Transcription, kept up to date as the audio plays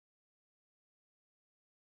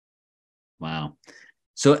Wow.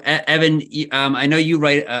 So, Evan, I know you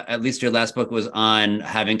write, at least your last book was on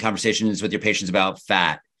having conversations with your patients about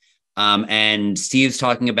fat. And Steve's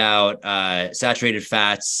talking about saturated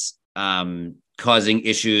fats causing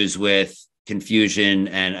issues with confusion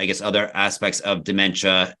and I guess other aspects of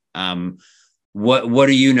dementia. What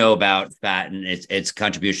do you know about fat and its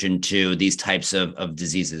contribution to these types of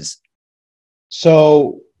diseases?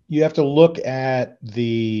 So you have to look at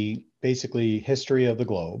the basically history of the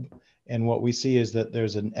globe. And what we see is that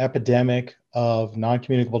there's an epidemic of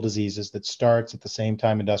non-communicable diseases that starts at the same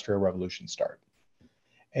time industrial revolution start.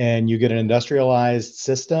 And you get an industrialized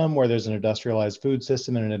system where there's an industrialized food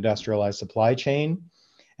system and an industrialized supply chain.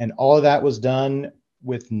 And all of that was done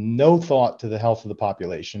with no thought to the health of the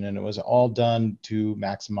population. And it was all done to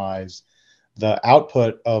maximize the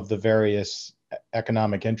output of the various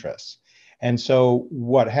economic interests. And so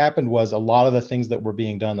what happened was a lot of the things that were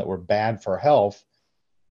being done that were bad for health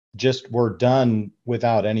just were done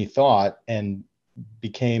without any thought and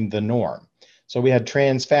became the norm. So we had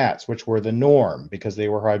trans fats, which were the norm because they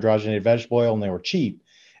were hydrogenated vegetable oil and they were cheap.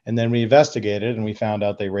 And then we investigated and we found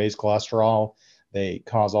out they raise cholesterol. They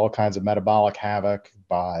cause all kinds of metabolic havoc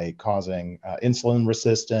by causing insulin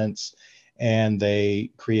resistance, and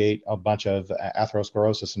they create a bunch of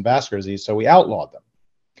atherosclerosis and vascular disease. So we outlawed them.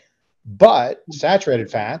 But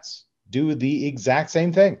saturated fats do the exact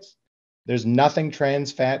same things. There's nothing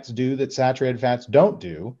trans fats do that saturated fats don't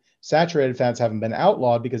do. Saturated fats haven't been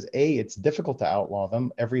outlawed because A, it's difficult to outlaw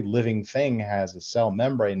them. Every living thing has a cell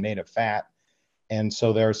membrane made of fat. And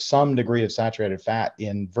so there's some degree of saturated fat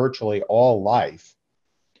in virtually all life.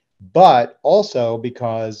 But also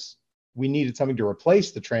because we needed something to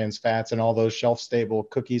replace the trans fats and all those shelf-stable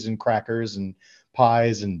cookies and crackers and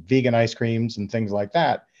pies and vegan ice creams and things like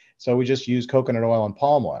that. So we just use coconut oil and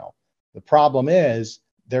palm oil. The problem is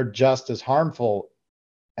they're just as harmful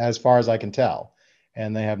as far as I can tell.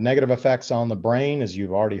 And they have negative effects on the brain, as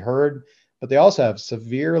you've already heard, but they also have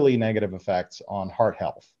severely negative effects on heart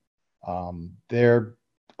health. They're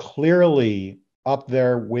clearly up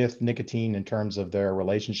there with nicotine in terms of their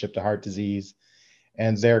relationship to heart disease.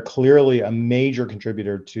 And they're clearly a major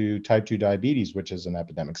contributor to type 2 diabetes, which is an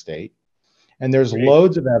epidemic state. And there's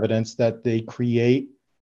loads of evidence that they create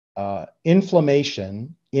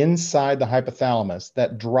inflammation inside the hypothalamus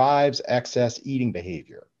that drives excess eating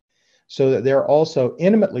behavior. So that they're also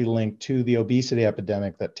intimately linked to the obesity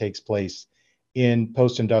epidemic that takes place in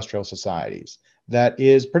post-industrial societies. That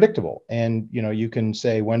is predictable. And you can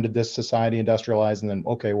say, when did this society industrialize? And then,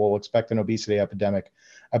 okay, we'll expect an obesity epidemic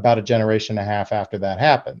about a generation and a half after that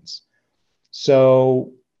happens.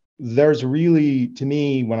 So there's really, to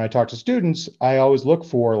me, when I talk to students, I always look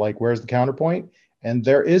for where's the counterpoint? And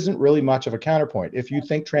there isn't really much of a counterpoint. If you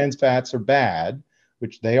think trans fats are bad,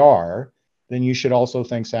 which they are, then you should also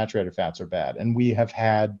think saturated fats are bad. And we have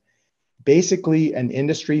had basically an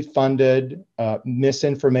industry-funded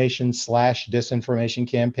misinformation / disinformation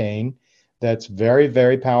campaign that's very,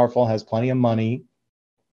 very powerful, has plenty of money,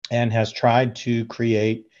 and has tried to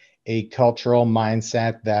create a cultural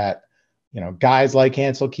mindset that, guys like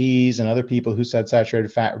Ansel Keys and other people who said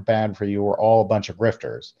saturated fat are bad for you were all a bunch of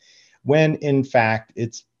grifters, when in fact,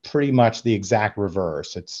 it's pretty much the exact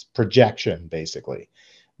reverse. It's projection, basically.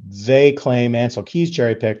 They claim Ansel Keys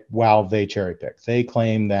cherry-picked while they cherry-picked. They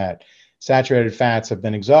claim that saturated fats have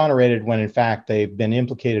been exonerated when in fact they've been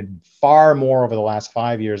implicated far more over the last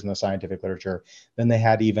 5 years in the scientific literature than they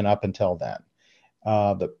had even up until then.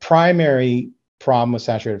 The primary problem with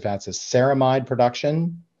saturated fats is ceramide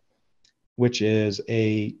production, which is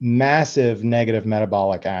a massive negative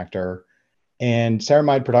metabolic actor. And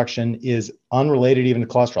ceramide production is unrelated even to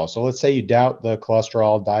cholesterol. So let's say you doubt the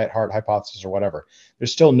cholesterol diet heart hypothesis or whatever.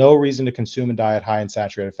 There's still no reason to consume a diet high in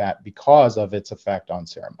saturated fat because of its effect on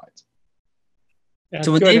ceramides. That's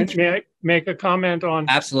so good. And may I make a comment on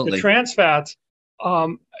absolutely the trans fats?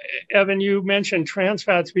 Evan, you mentioned trans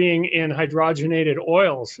fats being in hydrogenated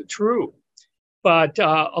oils. True. But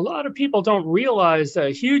a lot of people don't realize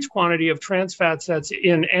the huge quantity of trans fats that's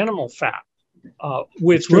in animal fat.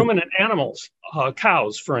 With ruminant animals,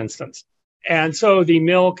 cows, for instance. And so the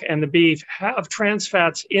milk and the beef have trans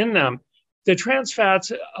fats in them. The trans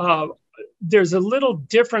fats, there's a little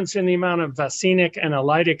difference in the amount of vasinic and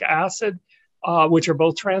oleic acid, which are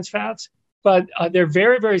both trans fats, but they're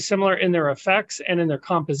very, very similar in their effects and in their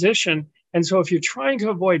composition. And so if you're trying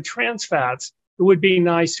to avoid trans fats, it would be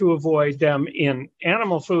nice to avoid them in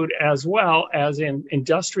animal food as well as in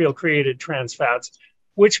industrial created trans fats,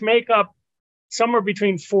 which make up somewhere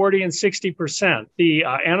between 40 and 60%, the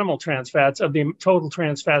animal trans fats of the total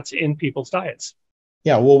trans fats in people's diets.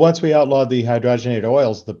 Yeah, well, once we outlawed the hydrogenated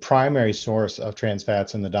oils, the primary source of trans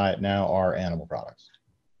fats in the diet now are animal products.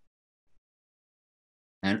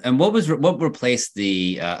 And what replaced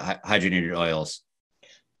the hydrogenated oils?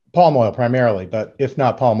 Palm oil primarily, but if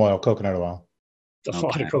not palm oil, coconut oil. A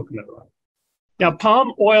lot Okay. of coconut oil. Now,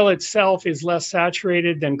 palm oil itself is less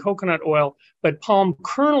saturated than coconut oil, but palm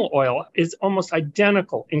kernel oil is almost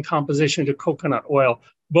identical in composition to coconut oil,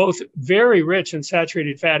 both very rich in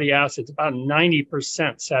saturated fatty acids, about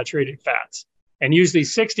 90% saturated fats. And usually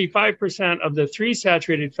 65% of the three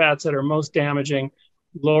saturated fats that are most damaging: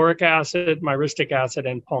 lauric acid, myristic acid,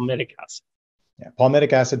 and palmitic acid. Yeah,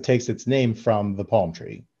 palmitic acid takes its name from the palm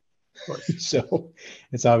tree. Of course. So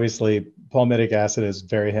it's obviously palmitic acid is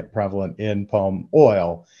very prevalent in palm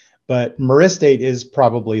oil, but myristate is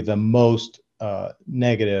probably the most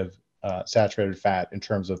negative saturated fat in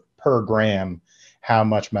terms of per gram, how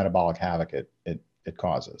much metabolic havoc it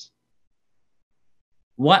causes.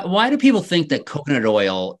 Why do people think that coconut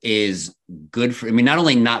oil is good for, I mean, not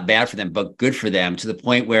only not bad for them, but good for them to the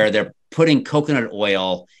point where they're putting coconut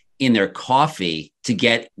oil in their coffee to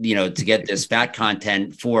get, to get this fat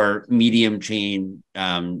content for medium chain,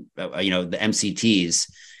 the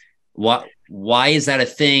MCTs. Why is that a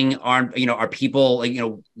thing? Are people like,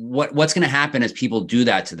 what's going to happen as people do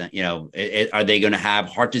that to them? Are they going to have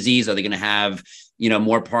heart disease? Are they going to have,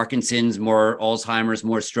 more Parkinson's, more Alzheimer's,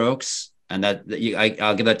 more strokes? And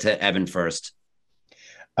I'll give that to Evan first.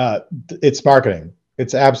 It's marketing.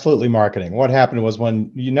 It's absolutely marketing. What happened was,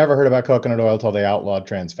 when you never heard about coconut oil until they outlawed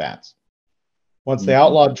trans fats. Once they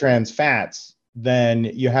outlawed trans fats, then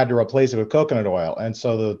you had to replace it with coconut oil. And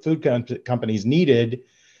so the food companies needed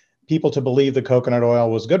people to believe the coconut oil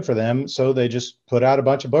was good for them. So they just put out a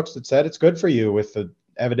bunch of books that said it's good for you, with the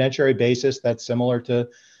evidentiary basis that's similar to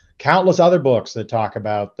countless other books that talk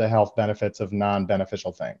about the health benefits of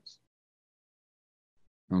non-beneficial things.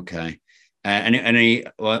 Okay. Any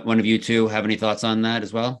one of you two have any thoughts on that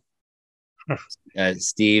as well?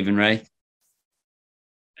 Steve and Ray?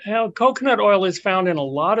 Well, coconut oil is found in a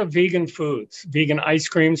lot of vegan foods, vegan ice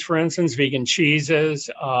creams, for instance, vegan cheeses.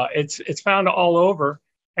 It's found all over.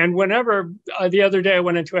 And whenever the other day I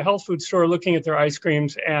went into a health food store looking at their ice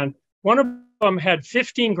creams, and one of them had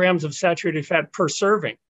 15 grams of saturated fat per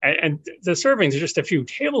serving. And the servings are just a few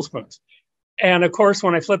tablespoons. And of course,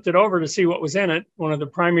 when I flipped it over to see what was in it, one of the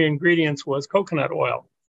primary ingredients was coconut oil.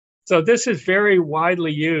 So this is very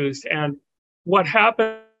widely used. And what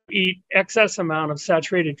happens if you eat excess amount of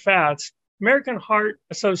saturated fats? American Heart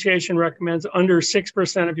Association recommends under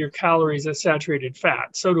 6% of your calories as saturated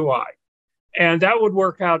fat. So do I. And that would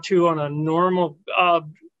work out to, on a normal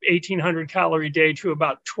 1,800 calorie day, to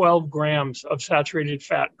about 12 grams of saturated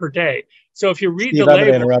fat per day. So if you read Steve, the I'm going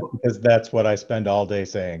to label, interrupt because that's what I spend all day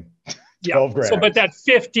saying. 12 grams. So, but that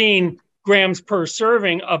 15 grams per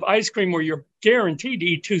serving of ice cream, where you're guaranteed to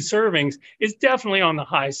eat 2 servings, is definitely on the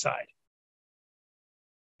high side.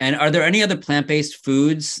 And are there any other plant-based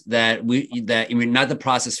foods not the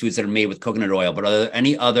processed foods that are made with coconut oil, but are there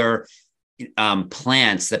any other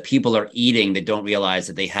plants that people are eating that don't realize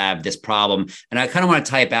that they have this problem? And I kind of want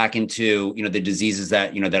to tie it back into, the diseases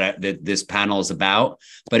that, that this panel is about.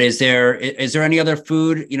 But is there any other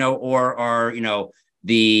food, or are,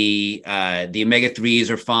 the omega-3s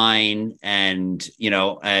are fine, and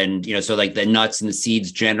so like the nuts and the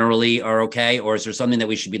seeds generally are okay, or is there something that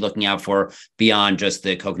we should be looking out for beyond just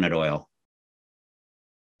the coconut oil?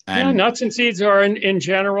 Yeah, nuts and seeds are in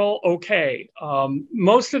general okay.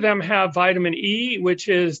 Most of them have vitamin E, which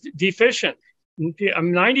is deficient.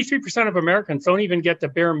 93% of Americans don't even get the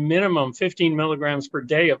bare minimum 15 milligrams per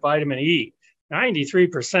day of vitamin E.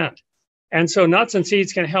 93%. And so nuts and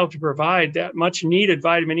seeds can help to provide that much needed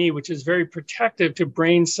vitamin E, which is very protective to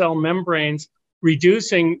brain cell membranes,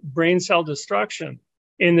 reducing brain cell destruction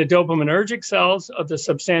in the dopaminergic cells of the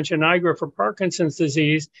substantia nigra for Parkinson's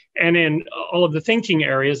disease, and in all of the thinking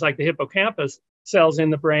areas like the hippocampus cells in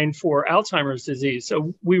the brain for Alzheimer's disease.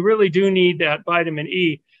 So we really do need that vitamin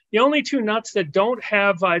E. The only 2 nuts that don't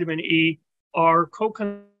have vitamin E are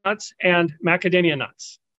coconuts and macadamia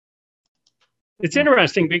nuts. It's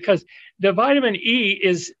interesting because the vitamin E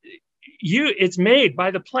it's made by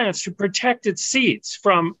the plants to protect its seeds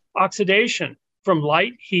from oxidation, from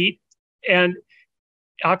light, heat, and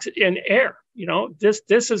air.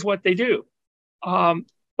 This is what they do.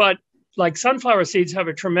 But like sunflower seeds have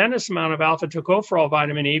a tremendous amount of alpha tocopherol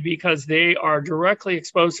vitamin E because they are directly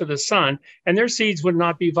exposed to the sun, and their seeds would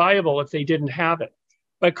not be viable if they didn't have it.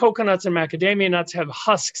 But coconuts and macadamia nuts have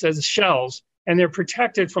husks as shells, and they're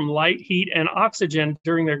protected from light, heat, and oxygen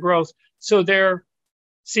during their growth. So their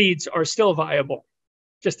seeds are still viable.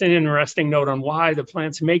 Just an interesting note on why the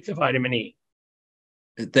plants make the vitamin E.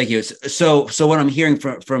 Thank you. So what I'm hearing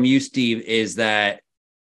from you, Steve, is that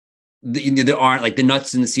there aren't, like, the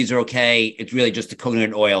nuts and the seeds are okay. It's really just the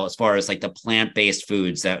coconut oil as far as like the plant-based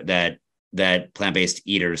foods that plant-based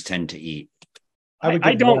eaters tend to eat.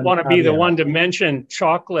 I don't want to be the one to mention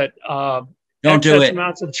chocolate. Don't do excess it.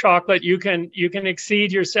 amounts of chocolate. You can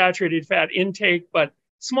exceed your saturated fat intake, but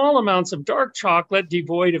small amounts of dark chocolate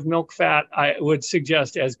devoid of milk fat, I would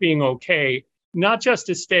suggest as being okay, not just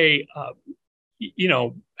to stay,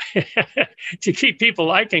 to keep people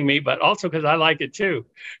liking me, but also because I like it too.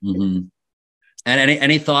 Mm-hmm. And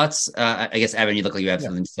any thoughts? I guess, Evan, you look like you have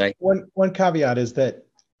something to say. One caveat is that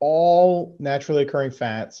all naturally occurring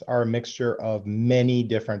fats are a mixture of many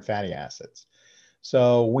different fatty acids.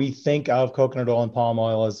 So we think of coconut oil and palm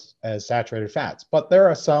oil as saturated fats, but there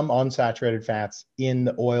are some unsaturated fats in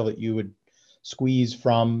the oil that you would squeeze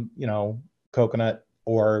from, coconut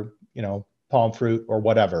or, palm fruit or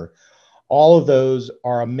whatever. All of those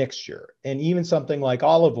are a mixture. And even something like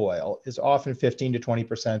olive oil is often 15 to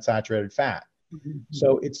 20% saturated fat.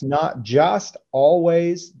 So it's not just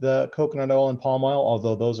always the coconut oil and palm oil,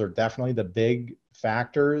 although those are definitely the big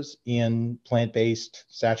factors in plant-based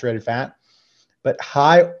saturated fat. But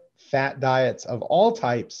high fat diets of all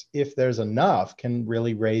types, if there's enough, can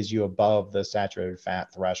really raise you above the saturated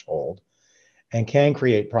fat threshold and can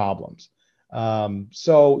create problems.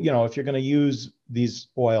 So, if you're going to use these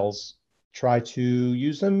oils, try to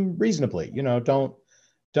use them reasonably.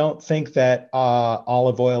 Don't think that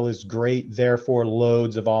olive oil is great, therefore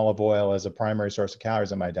loads of olive oil as a primary source of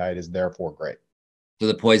calories in my diet is therefore great. So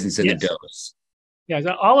the poison's in the dose. Yeah,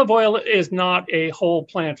 the olive oil is not a whole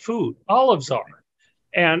plant food. Olives are.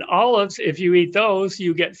 And olives, if you eat those,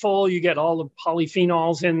 you get full, you get all the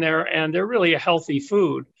polyphenols in there, and they're really a healthy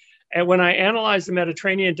food. And when I analyzed the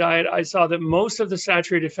Mediterranean diet, I saw that most of the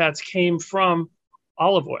saturated fats came from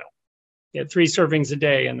olive oil. You had 3 servings a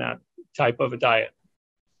day in that type of a diet.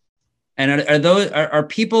 And are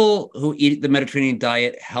people who eat the Mediterranean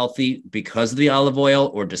diet healthy because of the olive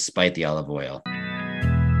oil or despite the olive oil?